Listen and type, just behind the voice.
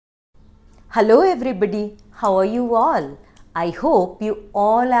Hello everybody, how are you all? I hope you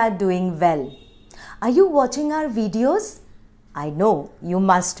all are doing well. Are you watching our videos? I know you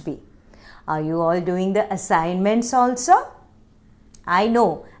must be. Are you all doing the assignments also? I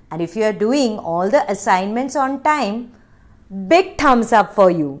know, and if you are doing all the assignments on time, big thumbs up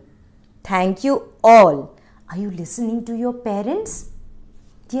for you. Thank you all. Are you listening to your parents?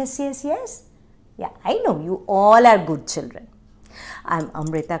 Yes. Yeah, I know you all are good children. I'm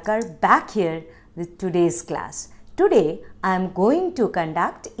Amritakar back here with today's class. Today I am going to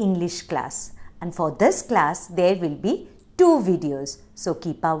conduct English class, and for this class there will be 2 videos. So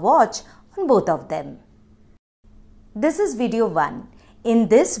keep a watch on both of them. This is video 1. In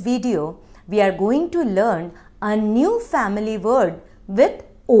this video we are going to learn a new family word with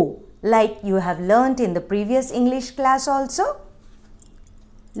O, like you have learnt in the previous English class also.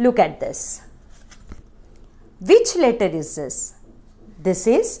 Look at this. Which letter is this? This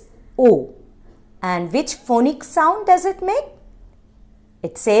is O. And which phonic sound does it make?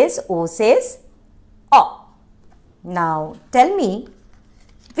 It says, O says O. Now tell me,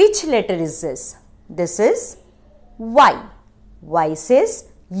 which letter is this? This is Y. Y says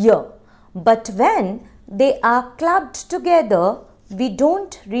Y. But when they are clubbed together, we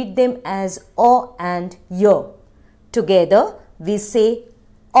don't read them as O and Y. Together we say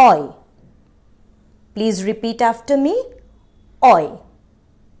Oi. Please repeat after me. Oi.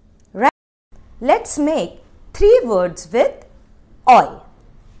 Right? Let's make 3 words with oi.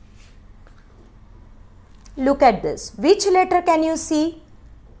 Look at this. Which letter can you see?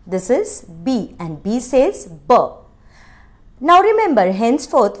 This is B, and B says B. Now remember,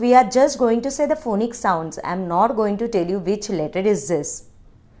 henceforth we are just going to say the phonic sounds. I am not going to tell you which letter is this.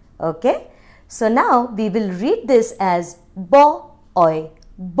 Okay? So now we will read this as bo, oi,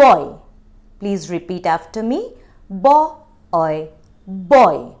 boy. Please repeat after me. Bo, oi,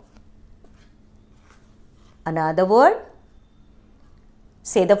 boy. Another word.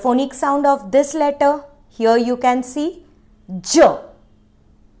 Say the phonic sound of this letter. Here you can see J.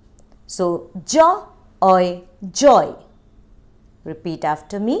 So J, oi, joy. Repeat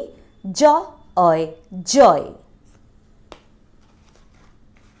after me. J, oi, joy.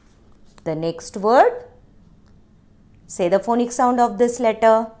 The next word. Say the phonic sound of this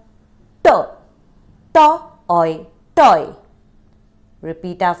letter. T. To, oi, toy.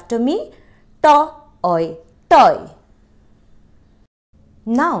 Repeat after me. To, oi, toy.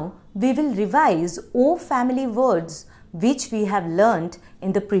 Now we will revise O family words which we have learnt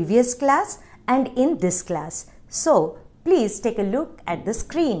in the previous class and in this class. So please take a look at the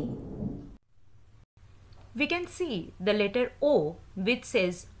screen. We can see the letter O which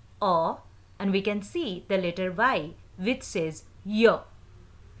says O, and we can see the letter Y which says Y.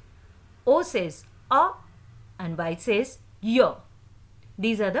 O says A and Y says Y.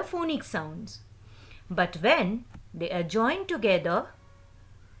 These are the phonic sounds. But when they are joined together,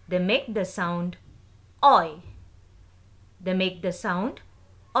 they make the sound oi. They make the sound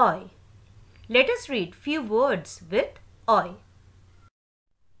oi. Let us read few words with oi.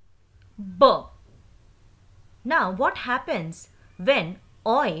 B. Now what happens when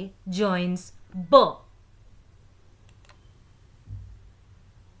oi joins B?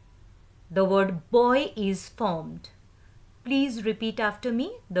 The word boy is formed. Please repeat after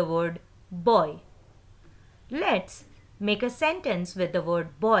me the word boy. Let's make a sentence with the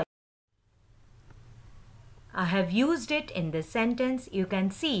word boy. I have used it in this sentence. You can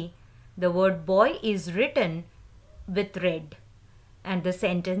see the word boy is written with red. And the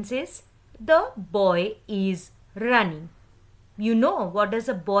sentence is, the boy is running. You know what does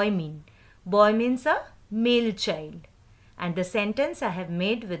a boy mean? Boy means a male child. And the sentence I have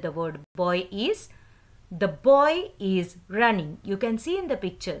made with the word boy is, the boy is running. You can see in the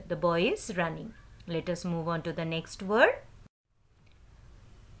picture, the boy is running. Let us move on to the next word.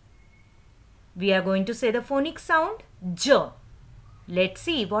 We are going to say the phonic sound J. Let's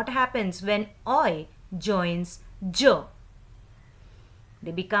see what happens when oi joins J.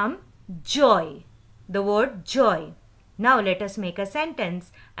 They become joy. The word joy. Now let us make a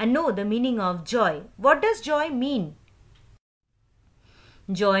sentence and know the meaning of joy. What does joy mean?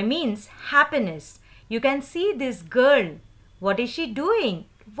 Joy means happiness. You can see this girl. What is she doing?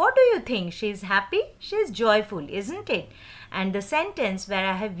 What do you think? She is happy? She is joyful, isn't it? And the sentence where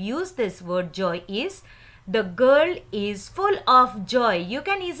I have used this word joy is, the girl is full of joy. You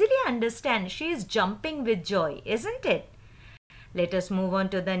can easily understand she is jumping with joy, isn't it? Let us move on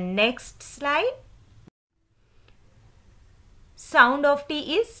to the next slide. Sound of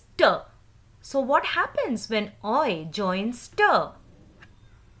T is T. So what happens when oi joins T?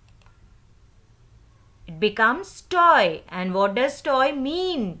 It becomes toy. And what does toy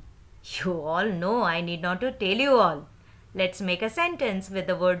mean? You all know I need not to tell you all. Let's make a sentence with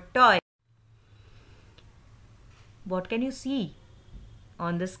the word toy. What can you see?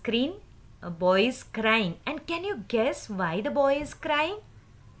 On the screen, a boy is crying. And can you guess why the boy is crying?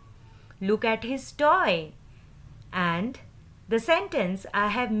 Look at his toy. And the sentence I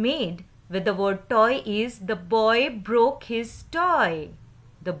have made with the word toy is the boy broke his toy.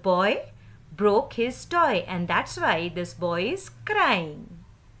 The boy broke his toy, and that's why this boy is crying.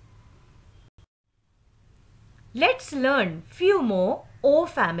 Let's learn few more O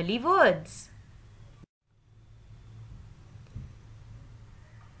family words.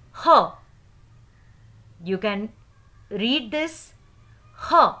 H. You can read this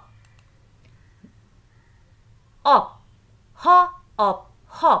H. Up. H, up,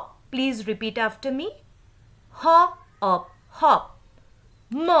 hop. Please repeat after me. H, up, hop.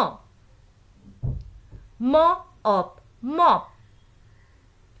 M. M, up, mop.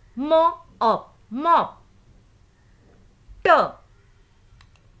 M, up, mop. T.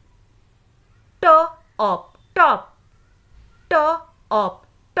 T, up, top. T, up,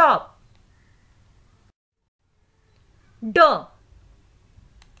 top. D.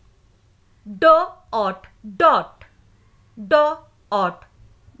 D, ot, dot. D, ot,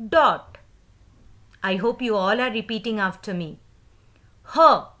 dot. I hope you all are repeating after me.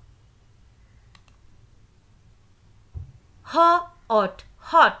 H. H, ot,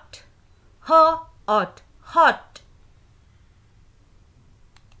 hot. H, ot, hot.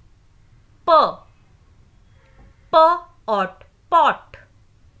 P. P, ot, pot.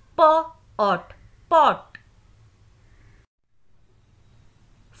 P, ot, pot.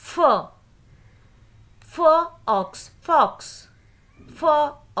 F. F, ox, fox.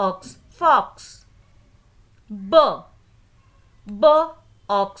 F, ox, fox. B. B,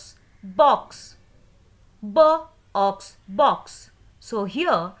 ox, box. B, ox, box. So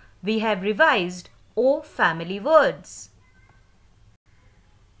here we have revised O family words.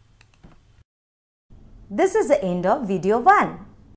 This is the end of video 1.